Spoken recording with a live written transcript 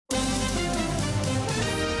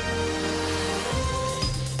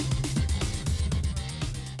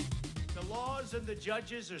liberals and the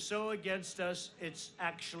judges are so against us. It's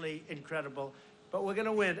actually incredible. But we're going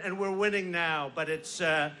to win, and we're winning now. But it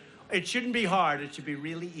shouldn't be hard. It should be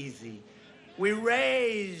really easy. We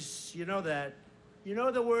raise, you know that. You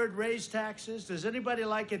know the word raise taxes? Does anybody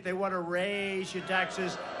like it? They want to raise your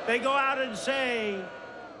taxes. They go out and say,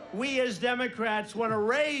 we as Democrats want to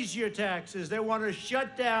raise your taxes. They want to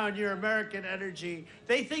shut down your American energy.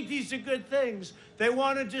 They think these are good things. They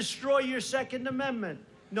want to destroy your Second Amendment.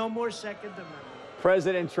 No more Second Amendment.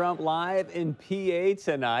 President Trump live in PA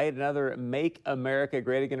tonight, another Make America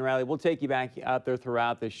Great Again rally. We'll take you back out there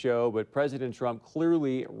throughout the show, but President Trump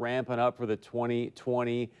clearly ramping up for the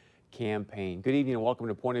 2020 campaign. Good evening and welcome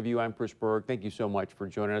to Point of View. I'm Chris Berg. Thank you so much for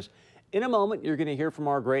joining us. In a moment, you're going to hear from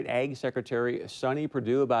our great Ag Secretary, Sonny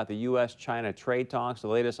Perdue, about the U.S.-China trade talks, the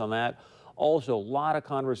latest on that. Also, a lot of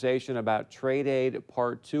conversation about trade aid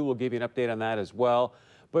Part 2. We'll give you an update on that as well.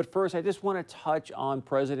 But first, I just want to touch on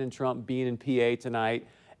President Trump being in PA tonight.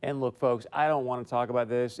 And look, folks, I don't want to talk about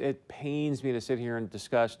this. It pains me to sit here and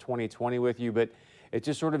discuss 2020 with you, but it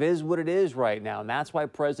just sort of is what it is right now. And that's why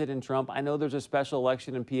President Trump, I know there's a special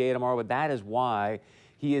election in PA tomorrow, but that is why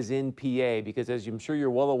he is in PA, because as I'm sure you're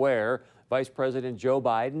well aware, Vice President Joe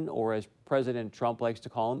Biden, or as President Trump likes to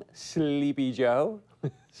call him, Sleepy Joe,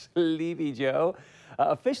 Sleepy Joe,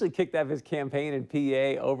 officially kicked off his campaign in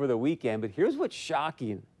PA over the weekend. But here's what's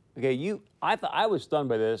shocking. Okay, I was stunned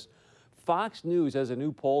by this. Fox News has a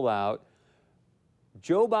new poll out.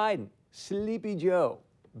 Joe Biden, Sleepy Joe,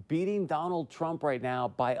 beating Donald Trump right now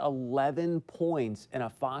by 11 points in a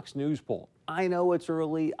Fox News poll. I know it's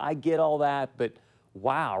early. I get all that, but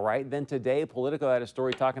wow, right? Then today, Politico had a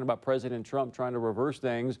story talking about President Trump trying to reverse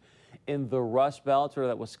things in the Rust Belt, or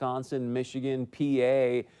that Wisconsin, Michigan,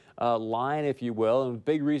 PA line, if you will. And the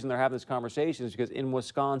big reason they're having this conversation is because in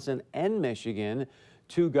Wisconsin and Michigan,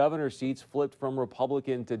 2 governor seats flipped from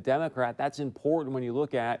Republican to Democrat. That's important when you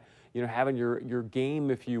look at, having your game,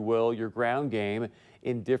 if you will, your ground game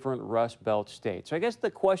in different Rust Belt states. So I guess the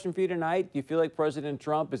question for you tonight, do you feel like President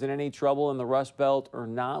Trump is in any trouble in the Rust Belt or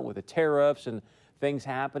not with the tariffs and things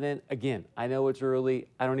happening? Again, I know it's early.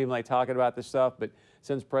 I don't even like talking about this stuff, but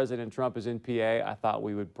since President Trump is in PA, I thought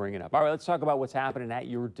we would bring it up. All right, let's talk about what's happening at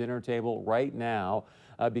your dinner table right now,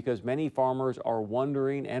 because many farmers are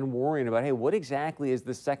wondering and worrying about, hey, what exactly is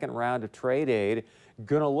the second round of trade aid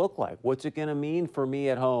going to look like? What's it going to mean for me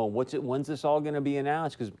at home? When's this all going to be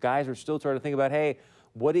announced? Because guys are still trying to think about, hey,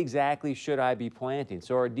 what exactly should I be planting?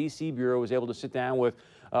 So our D.C. Bureau was able to sit down with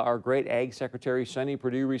our great Ag Secretary, Sonny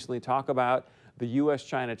Perdue, recently talk about the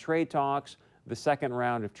U.S.-China trade talks, the second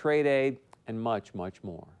round of trade aid, and much, much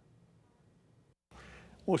more.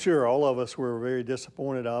 Well, sure, all of us were very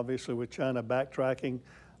disappointed, obviously, with China backtracking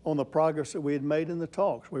on the progress that we had made in the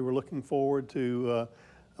talks. We were looking forward to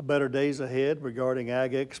better days ahead regarding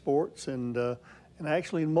ag exports and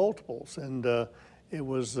actually in multiples. And it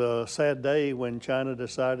was a sad day when China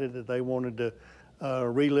decided that they wanted to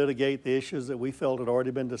relitigate the issues that we felt had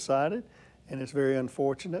already been decided, and it's very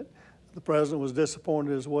unfortunate. The president was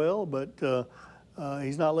disappointed as well, but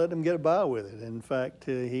he's not letting them get by with it. In fact,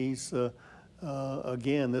 he's,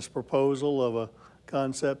 again, this proposal of a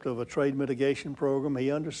concept of a trade mitigation program,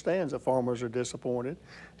 he understands that farmers are disappointed.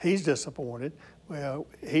 He's disappointed. Well,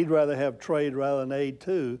 he'd rather have trade rather than aid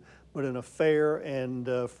too, but in a fair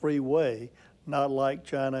and free way, not like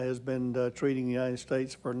China has been treating the United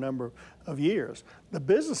States for a number of years. The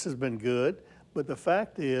business has been good, but the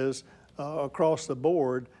fact is, across the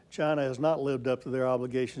board, China has not lived up to their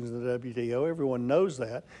obligations in the WTO. Everyone knows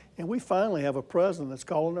that. And we finally have a president that's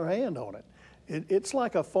calling their hand on it. It's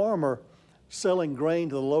like a farmer selling grain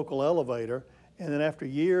to the local elevator, and then after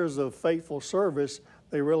years of faithful service,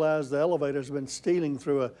 they realize the elevator's been stealing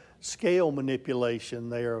through a scale manipulation.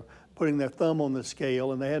 They are putting their thumb on the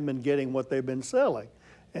scale, and they haven't been getting what they've been selling.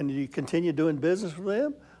 And you continue doing business with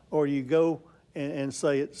them, or you go and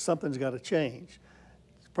say something's got to change.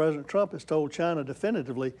 President Trump has told China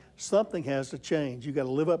definitively something has to change. You got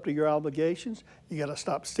to live up to your obligations, you got to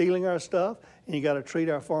stop stealing our stuff, and you got to treat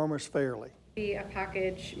our farmers fairly. Be a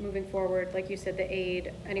package moving forward, like you said, the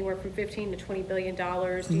aid anywhere from $15 to $20 billion.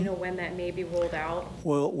 Do you know when that may be rolled out?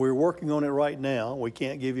 Well, we're working on it right now. We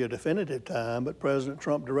can't give you a definitive time, but President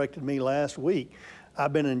Trump directed me last week.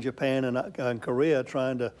 I've been in Japan and Korea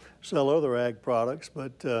trying to sell other ag products,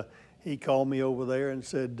 but he called me over there and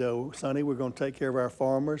said, Sonny, we're going to take care of our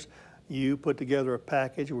farmers. You put together a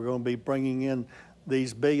package. We're going to be bringing in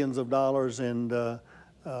these billions of dollars in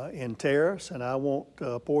tariffs, and I want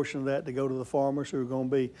a portion of that to go to the farmers who are going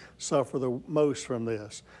to suffer the most from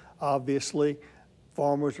this. Obviously,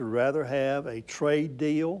 farmers would rather have a trade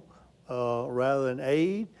deal rather than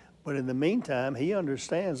aid, But in the meantime, he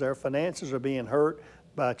understands their finances are being hurt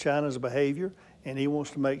by China's behavior, and he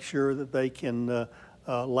wants to make sure that they can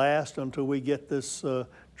last until we get this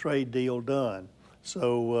trade deal done.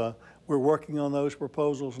 So we're working on those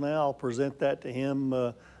proposals now. I'll present that to him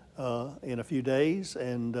in a few days,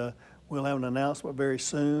 and we'll have an announcement very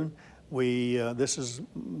soon. This is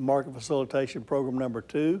Market Facilitation Program number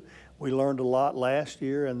 2. We learned a lot last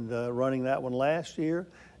year, and running that one last year,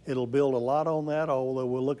 it'll build a lot on that, although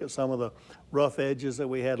we'll look at some of the rough edges that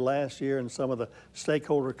we had last year and some of the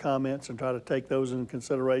stakeholder comments and try to take those into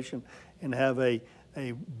consideration and have a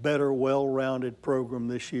better, well-rounded program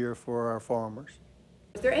this year for our farmers.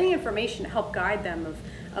 Is there any information to help guide them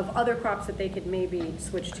of other crops that they could maybe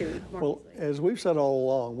switch to more Well, easily? as we've said all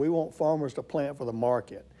along, we want farmers to plant for the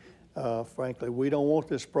market. Frankly, we don't want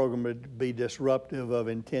this program to be disruptive of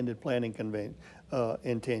intended planting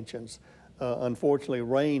intentions. Unfortunately,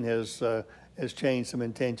 rain has changed some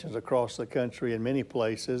intentions across the country in many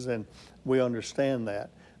places, and we understand that.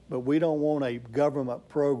 But we don't want a government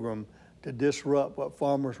program to disrupt what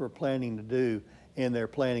farmers were planning to do in their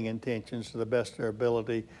planting intentions to the best of their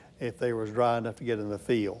ability if they was dry enough to get in the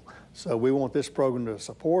field. So we want this program to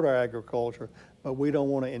support our agriculture, but we don't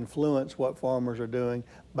want to influence what farmers are doing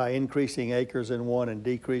by increasing acres in one and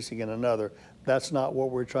decreasing in another. That's not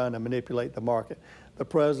what we're trying to manipulate the market. The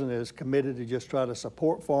President is committed to just try to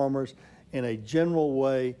support farmers in a general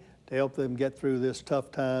way to help them get through this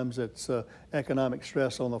tough times. It's economic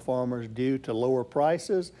stress on the farmers due to lower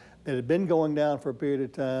prices that had been going down for a period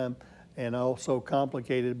of time, and also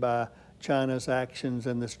complicated by China's actions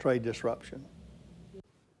and this trade disruption.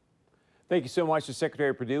 Thank you so much to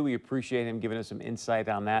Secretary Perdue. We appreciate him giving us some insight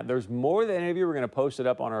on that. There's more than any of you. We're going to post it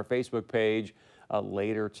up on our Facebook page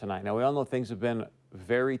later tonight. Now, we all know things have been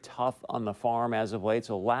very tough on the farm as of late.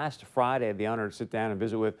 So last Friday, I had the honor to sit down and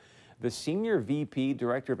visit with the Senior VP,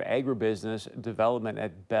 Director of Agribusiness Development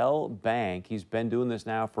at Bell Bank. He's been doing this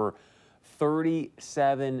now for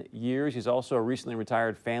 37 years. He's also a recently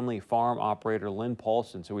retired family farm operator, Lynn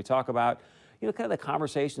Paulson. So we talk about, kind of the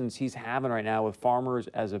conversations he's having right now with farmers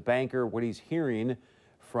as a banker, what he's hearing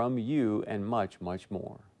from you, and much, much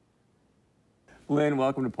more. Lynn,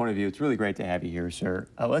 welcome to Point of View. It's really great to have you here, sir.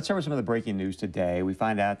 Let's start with some of the breaking news today. We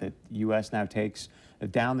find out that the U.S. now takes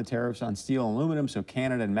down the tariffs on steel and aluminum, so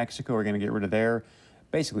Canada and Mexico are going to get rid of their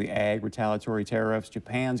basically ag retaliatory tariffs.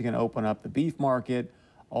 Japan's going to open up the beef market,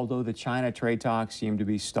 although the China trade talks seem to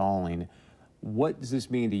be stalling. What does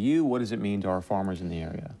this mean to you? What does it mean to our farmers in the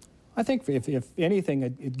area? I think if anything,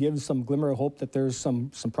 it gives some glimmer of hope that there's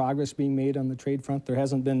some progress being made on the trade front. There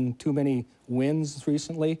hasn't been too many wins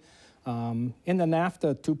recently. In the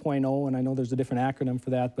NAFTA 2.0, and I know there's a different acronym for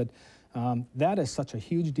that, but that is such a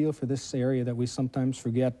huge deal for this area that we sometimes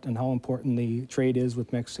forget, and how important the trade is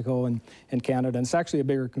with Mexico and Canada. And it's actually a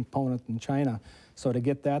bigger component than China. So to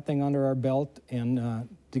get that thing under our belt and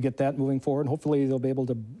to get that moving forward, hopefully they'll be able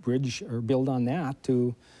to bridge or build on that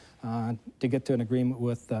to get to an agreement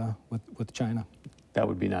with China. That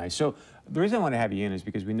would be nice. So the reason I want to have you in is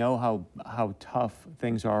because we know how tough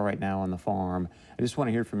things are right now on the farm. I just want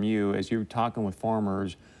to hear from you as you're talking with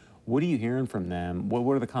farmers. What are you hearing from them?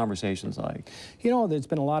 What are the conversations like? There's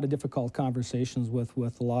been a lot of difficult conversations with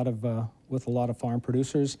a lot of farm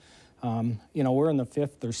producers. We're in the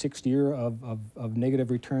 5th or 6th year of negative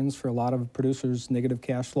returns for a lot of producers, negative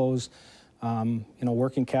cash flows.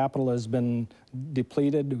 Working capital has been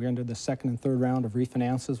depleted. We're into the 2nd and 3rd round of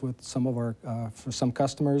refinances with some of our for some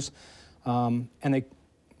customers, and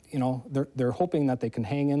they're hoping that they can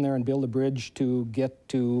hang in there and build a bridge to get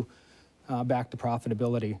to back to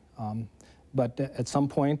profitability. But at some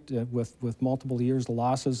point, with multiple years of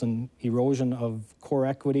losses and erosion of core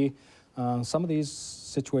equity, some of these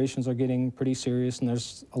situations are getting pretty serious, and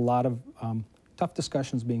there's a lot of tough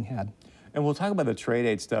discussions being had. And we'll talk about the trade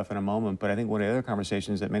aid stuff in a moment, but I think one of the other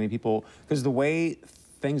conversations that many people, because the way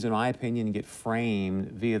things, in my opinion, get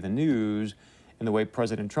framed via the news and the way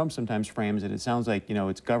President Trump sometimes frames it, it sounds like,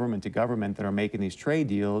 it's government to government that are making these trade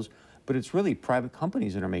deals, but it's really private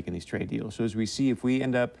companies that are making these trade deals. So as we see, if we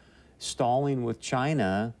end up stalling with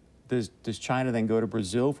China, does China then go to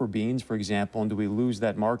Brazil for beans, for example, and do we lose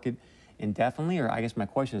that market indefinitely? Or I guess my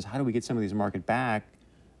question is, how do we get some of these market back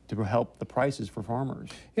to help the prices for farmers?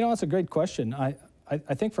 That's a great question. I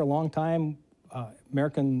think for a long time,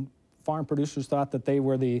 American farm producers thought that they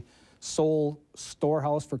were the sole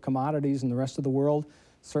storehouse for commodities in the rest of the world.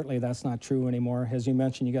 Certainly that's not true anymore. As you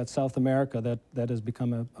mentioned, you got South America that has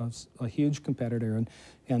become a huge competitor,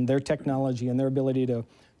 and their technology and their ability to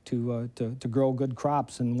to grow good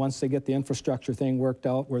crops. And once they get the infrastructure thing worked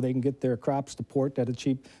out where they can get their crops to port at a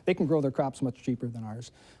cheap, they can grow their crops much cheaper than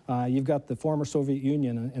ours. You've got the former Soviet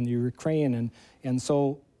Union and the Ukraine, and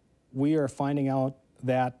so we are finding out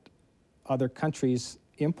that other countries,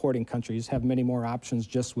 importing countries, have many more options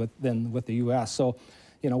just than with the U.S. So,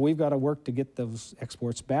 we've got to work to get those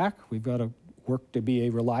exports back. We've got to work to be a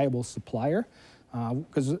reliable supplier.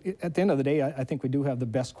 Because at the end of the day, I think we do have the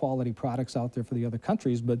best quality products out there for the other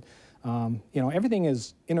countries, but everything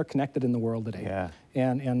is interconnected in the world today. Yeah.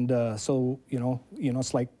 And so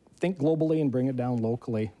it's like think globally and bring it down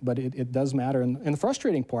locally, but it does matter. And the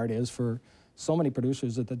frustrating part is for so many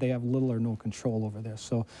producers that they have little or no control over this.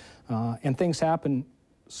 So and things happen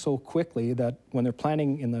so quickly that when they're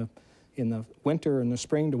planting in the winter and the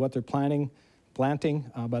spring to what they're planting,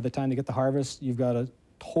 by the time they get the harvest, you've got a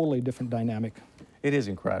totally different dynamic. It is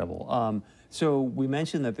incredible. So we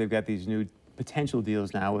mentioned that they've got these new potential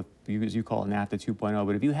deals now with, as you call it, NAFTA 2.0,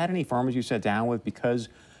 but have you had any farmers you sat down with because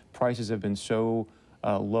prices have been so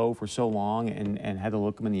low for so long and had to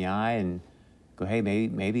look them in the eye and go, hey,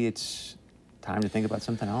 maybe it's time to think about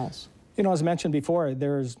something else? As I mentioned before,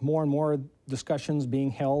 there's more and more discussions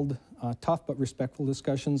being held, tough but respectful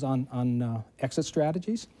discussions on exit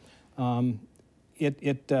strategies. A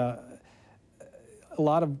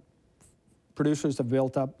lot of producers have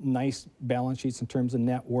built up nice balance sheets in terms of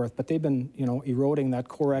net worth, but they've been, eroding that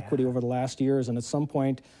core equity over the last years. And at some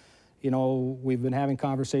point, we've been having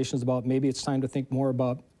conversations about maybe it's time to think more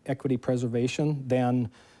about equity preservation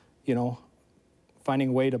than, finding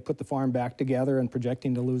a way to put the farm back together and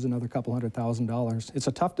projecting to lose another couple $100,000. It's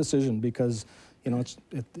a tough decision because, I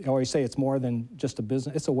always say it's more than just a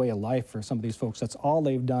business. It's a way of life for some of these folks. That's all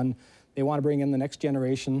they've done. They want to bring in the next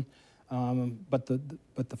generation. But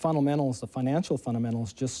the fundamentals, the financial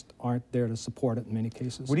fundamentals, just aren't there to support it in many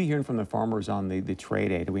cases. What are you hearing from the farmers on the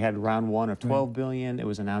trade aid? We had round one of $12 billion. It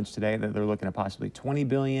was announced today that they're looking at possibly $20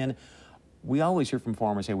 billion. We always hear from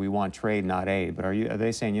farmers say we want trade, not aid. But are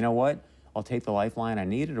they saying, you know what, I'll take the lifeline, I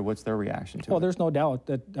need it, or what's their reaction to it? Well, there's no doubt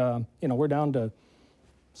that we're down to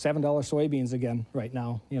 $7 soybeans again right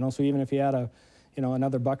now. So even if you had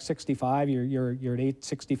another $1.65, you're at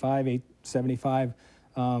 $8.65,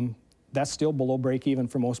 $8.75. That's still below break even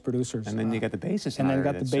for most producers. And then you got the basis. And then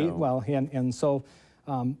got the bait. Well,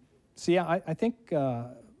 I think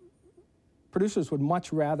producers would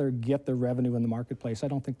much rather get the revenue in the marketplace. I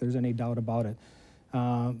don't think there's any doubt about it.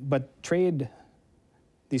 But trade,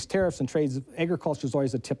 these tariffs and trades, agriculture is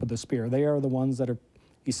always the tip of the spear. They are the ones that are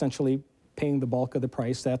essentially paying the bulk of the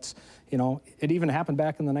price. That's, it even happened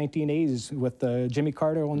back in the 1980s with Jimmy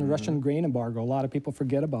Carter on the Russian grain embargo. A lot of people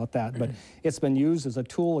forget about that, but it's been used as a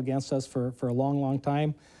tool against us for a long, long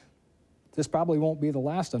time. This probably won't be the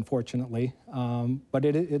last, unfortunately, but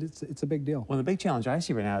it's a big deal. Well, the big challenge I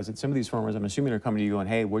see right now is that some of these farmers, I'm assuming, are coming to you going,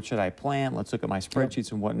 hey, what should I plant? Let's look at my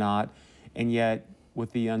spreadsheets and whatnot. And yet,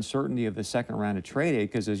 with the uncertainty of the second round of trade aid,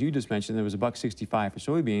 because as you just mentioned, there was $1.65 for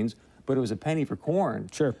soybeans, but it was a penny for corn.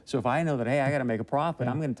 Sure. So if I know that, hey, I got to make a profit,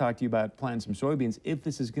 I'm going to talk to you about planting some soybeans if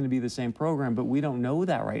this is going to be the same program, but we don't know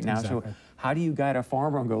that right now. Exactly. So how do you guide a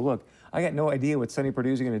farmer and go, look, I got no idea what Sonny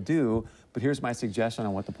Perdue is going to do, but here's my suggestion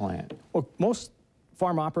on what to plant? Well, most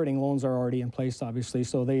farm operating loans are already in place, obviously,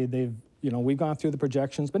 so we've gone through the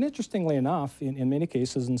projections, but interestingly enough, in many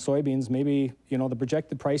cases in soybeans, maybe, the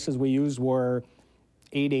projected prices we used were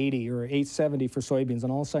 $8.80 or $8.70 for soybeans,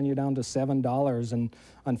 and all of a sudden you're down to $7, and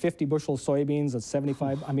on 50 bushel soybeans at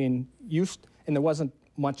 75. I mean, and there wasn't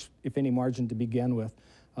much, if any, margin to begin with.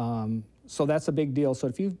 So that's a big deal.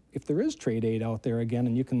 So if there is trade aid out there again,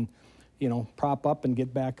 and you can, prop up and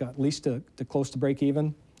get back at least to close to break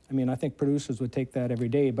even, I mean, I think producers would take that every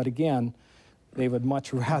day. But again, they would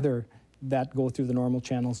much rather that go through the normal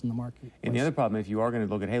channels in the market. And the other problem, if you are going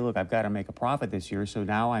to look at, hey, look, I've got to make a profit this year, so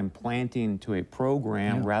now I'm planting to a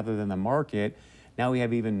program rather than the market. Now we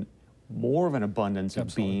have even more of an abundance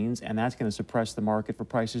of beans, and that's going to suppress the market for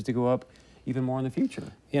prices to go up even more in the future.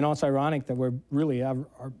 It's ironic that we're really have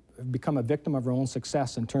become a victim of our own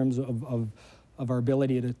success in terms of our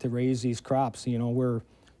ability to raise these crops. We're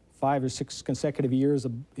 5 or 6 consecutive years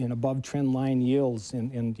in above trend line yields,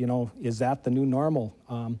 and is that the new normal?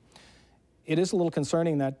 It is a little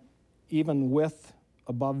concerning that even with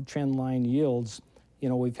above trend line yields,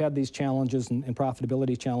 we've had these challenges and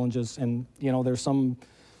profitability challenges, and there's some,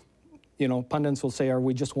 pundits will say, are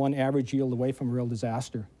we just one average yield away from real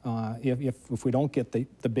disaster? If we don't get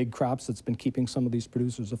the big crops that's been keeping some of these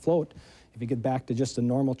producers afloat, if you get back to just a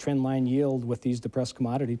normal trend line yield with these depressed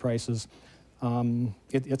commodity prices,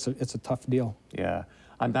 it's a tough deal. Yeah.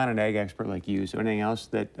 I'm not an ag expert like you, so anything else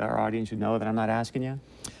that our audience should know that I'm not asking you?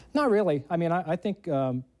 Not really. I mean, I think,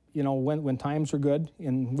 you know, when times are good,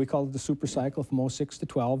 and we call it the super cycle from 06 to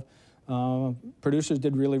 12, producers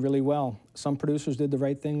did really, really well. Some producers did the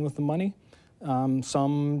right thing with the money.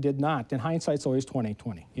 Some did not. And hindsight's always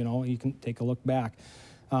 20/20. You know, you can take a look back.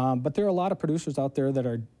 But there are a lot of producers out there that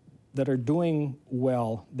are doing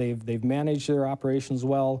well. They've managed their operations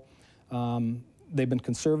well. They've been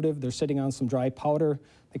conservative. They're sitting on some dry powder.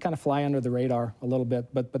 They kind of fly under the radar a little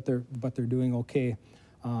bit, but they're doing okay.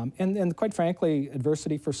 And quite frankly,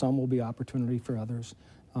 adversity for some will be opportunity for others.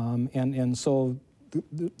 And so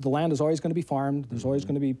the land is always going to be farmed. There's always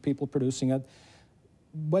going to be people producing it.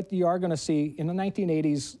 But you are going to see, in the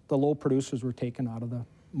 1980s, the low producers were taken out of the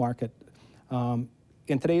market.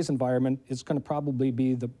 In today's environment, it's going to probably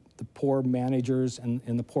be the poor managers and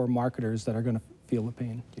the poor marketers that are going to feel the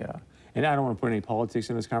pain. Yeah. And I don't want to put any politics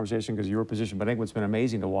in this conversation because of your position, but I think what's been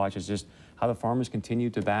amazing to watch is just how the farmers continue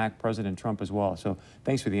to back President Trump as well. So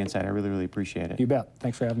thanks for the insight. I really, really appreciate it. You bet.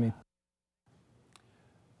 Thanks for having me.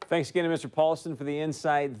 Thanks again to Mr. Paulson for the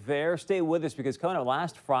insight there. Stay with us because coming up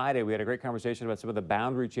last Friday, we had a great conversation about some of the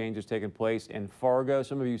boundary changes taking place in Fargo.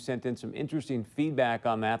 Some of you sent in some interesting feedback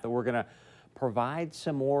on that we're going to provide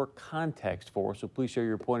some more context for. So please share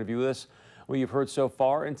your point of view with us. What you've heard so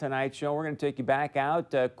far in tonight's show, we're going to take you back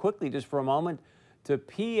out quickly just for a moment to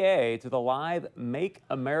PA, to the live Make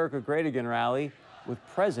America Great Again rally with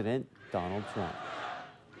President Donald Trump.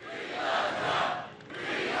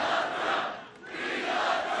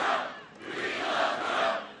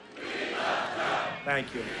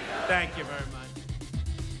 Thank you. Thank you very much.